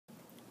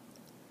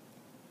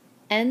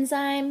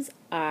Enzymes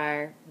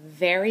are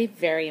very,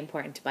 very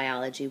important to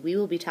biology. We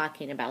will be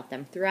talking about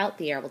them throughout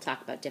the year. We'll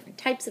talk about different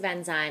types of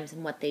enzymes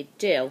and what they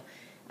do.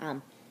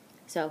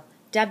 So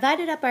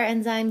divided up our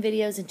enzyme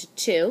videos into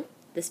two.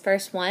 This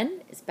first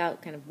one is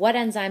about kind of what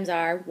enzymes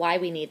are, why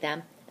we need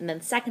them, and then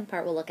the second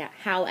part we'll look at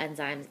how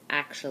enzymes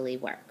actually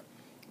work.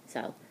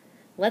 So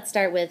let's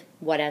start with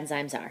what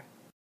enzymes are.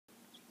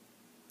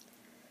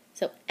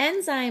 So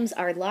enzymes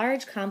are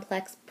large,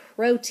 complex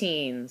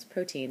proteins.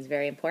 Proteins,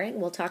 very important.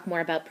 We'll talk more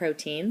about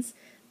proteins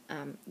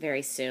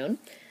very soon.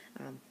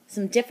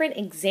 Some different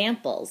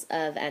examples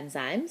of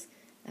enzymes,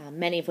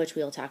 many of which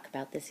we will talk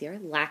about this year: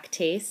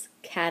 lactase,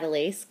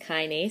 catalase,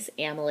 kinase,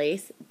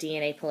 amylase,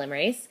 DNA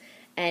polymerase,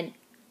 and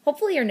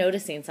hopefully you're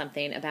noticing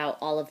something about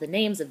all of the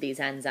names of these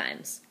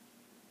enzymes,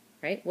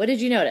 right? What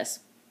did you notice?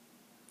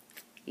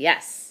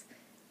 Yes,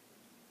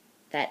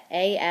 that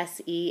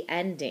ASE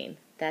ending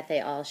that they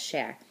all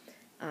share.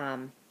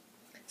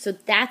 So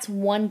that's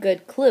one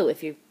good clue.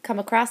 If you come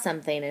across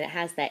something and it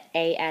has that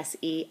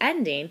ASE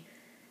ending,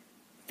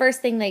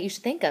 first thing that you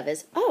should think of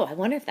is, oh, I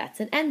wonder if that's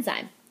an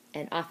enzyme.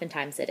 And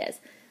oftentimes it is.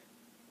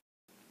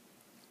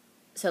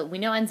 So we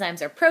know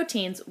enzymes are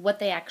proteins. What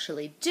they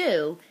actually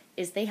do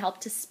is they help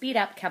to speed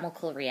up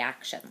chemical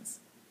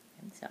reactions.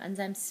 So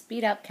enzymes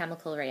speed up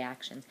chemical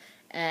reactions.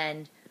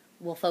 And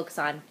we'll focus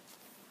on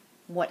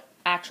what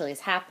actually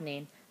is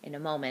happening in a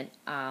moment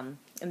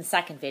in the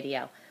second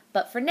video.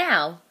 But for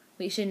now,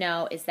 what you should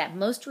know is that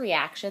most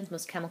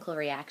chemical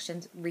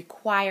reactions,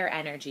 require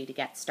energy to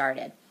get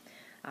started.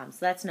 So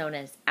that's known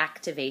as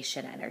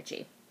activation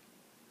energy.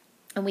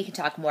 And we can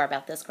talk more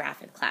about this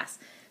graph in class.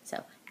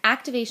 So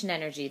activation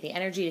energy, the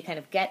energy to kind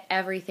of get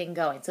everything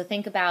going. So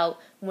think about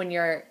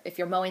if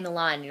you're mowing the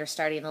lawn and you're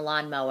starting the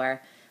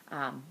lawnmower,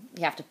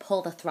 you have to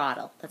pull the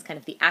throttle. That's kind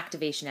of the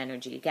activation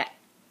energy to get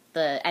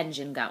the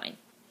engine going.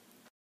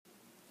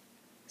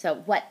 So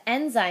what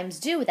enzymes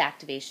do with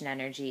activation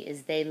energy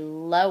is they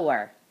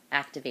lower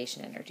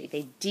activation energy.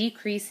 They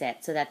decrease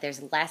it so that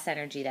there's less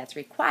energy that's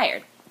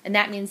required. And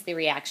that means the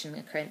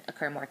reaction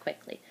occur more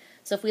quickly.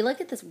 So if we look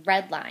at this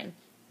red line,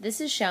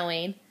 this is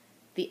showing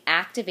the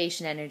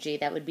activation energy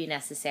that would be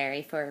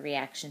necessary for a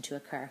reaction to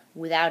occur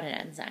without an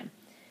enzyme.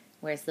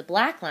 Whereas the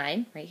black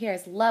line right here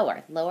is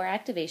lower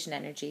activation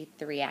energy,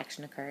 the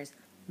reaction occurs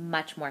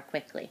much more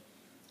quickly.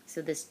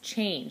 So this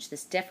change,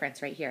 this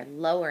difference right here,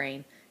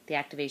 lowering the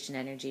activation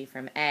energy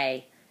from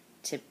A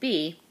to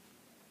B,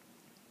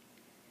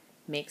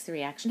 makes the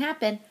reaction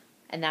happen,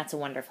 and that's a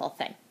wonderful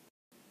thing.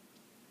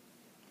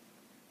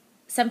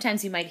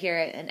 Sometimes you might hear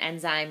an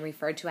enzyme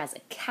referred to as a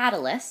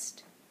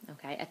catalyst.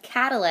 Okay, a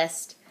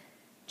catalyst,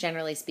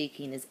 generally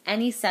speaking, is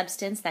any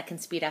substance that can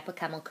speed up a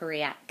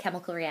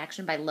chemical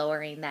reaction by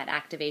lowering that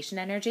activation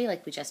energy,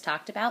 like we just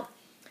talked about.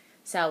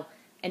 So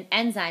an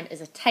enzyme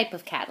is a type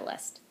of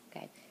catalyst.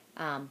 Okay,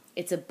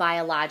 it's a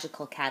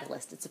biological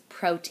catalyst. It's a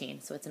protein,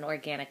 so it's an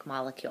organic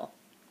molecule.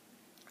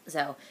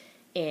 So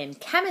in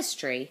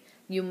chemistry,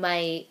 you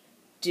might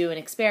do an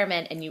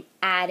experiment and you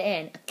add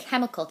in a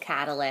chemical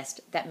catalyst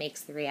that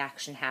makes the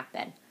reaction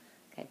happen.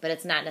 Okay, but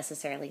it's not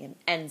necessarily an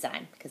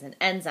enzyme, because an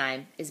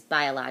enzyme is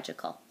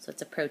biological. So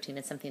it's a protein.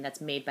 It's something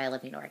that's made by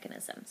living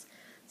organisms.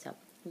 So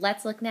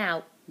let's look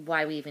now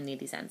why we even need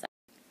these enzymes.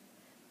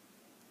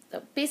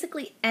 So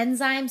basically,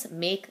 enzymes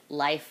make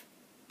life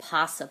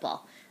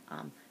possible.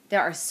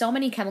 There are so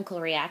many chemical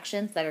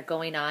reactions that are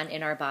going on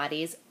in our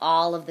bodies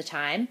all of the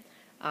time.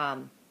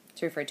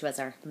 It's referred to as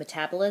our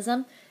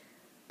metabolism.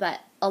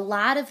 But a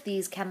lot of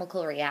these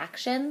chemical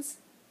reactions,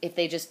 if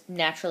they just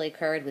naturally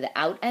occurred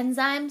without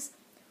enzymes,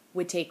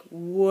 would take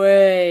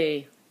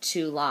way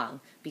too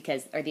long,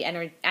 or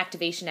the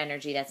activation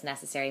energy that's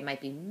necessary might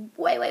be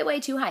way, way,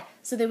 way too high.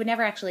 So they would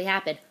never actually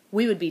happen.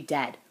 We would be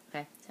dead.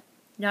 Okay, so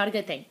not a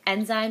good thing.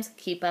 Enzymes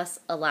keep us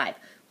alive.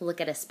 We'll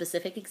look at a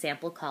specific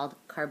example called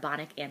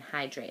carbonic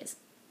anhydrase.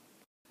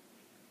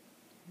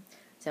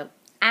 So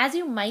as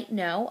you might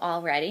know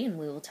already, and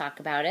we will talk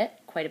about it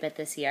quite a bit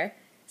this year,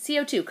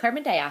 CO2,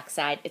 carbon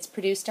dioxide, it's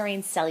produced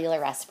during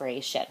cellular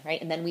respiration,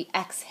 right? And then we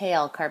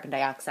exhale carbon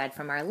dioxide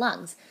from our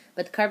lungs.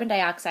 But the carbon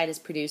dioxide is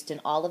produced in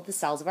all of the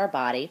cells of our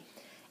body,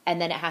 and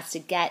then it has to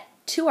get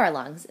to our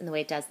lungs, and the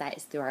way it does that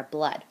is through our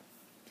blood.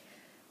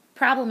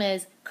 Problem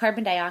is,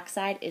 carbon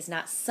dioxide is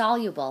not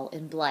soluble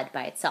in blood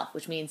by itself,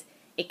 which means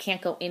it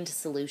can't go into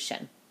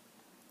solution.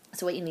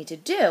 So what you need to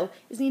do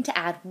is you need to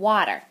add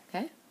water,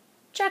 okay?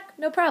 Check,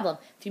 no problem.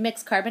 If you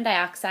mix carbon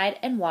dioxide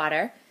and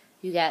water,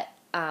 you get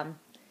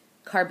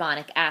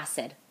carbonic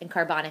acid. And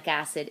carbonic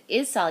acid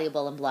is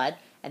soluble in blood,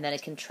 and then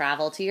it can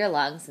travel to your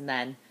lungs, and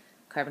then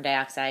carbon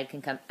dioxide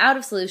can come out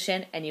of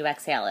solution, and you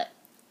exhale it.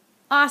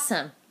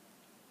 Awesome.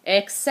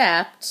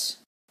 Except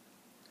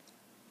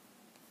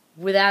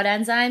without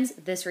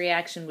enzymes, this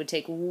reaction would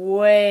take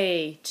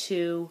way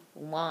too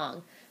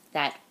long,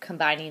 that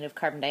combining of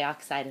carbon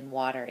dioxide and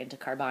water into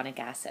carbonic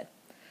acid.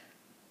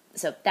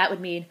 So that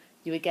would mean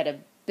you would get a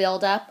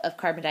buildup of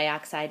carbon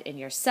dioxide in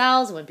your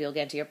cells, it wouldn't be able to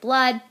get into your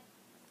blood,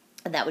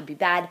 and that would be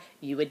bad.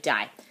 You would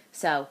die.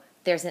 So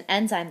there's an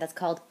enzyme that's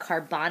called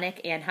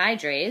carbonic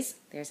anhydrase.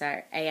 There's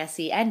our ASE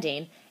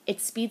ending, it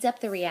speeds up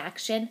the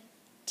reaction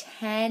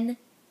 10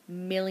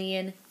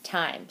 million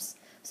times.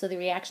 So the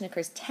reaction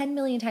occurs 10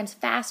 million times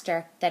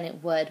faster than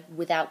it would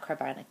without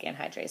carbonic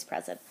anhydrase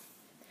present.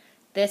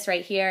 This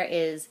right here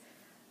is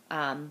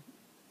a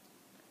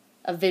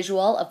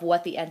visual of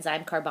what the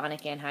enzyme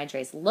carbonic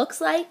anhydrase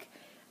looks like.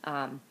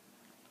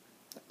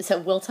 So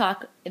we'll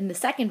talk in the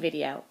second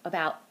video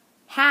about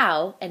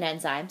how an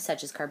enzyme,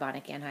 such as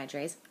carbonic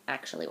anhydrase,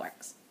 actually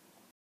works.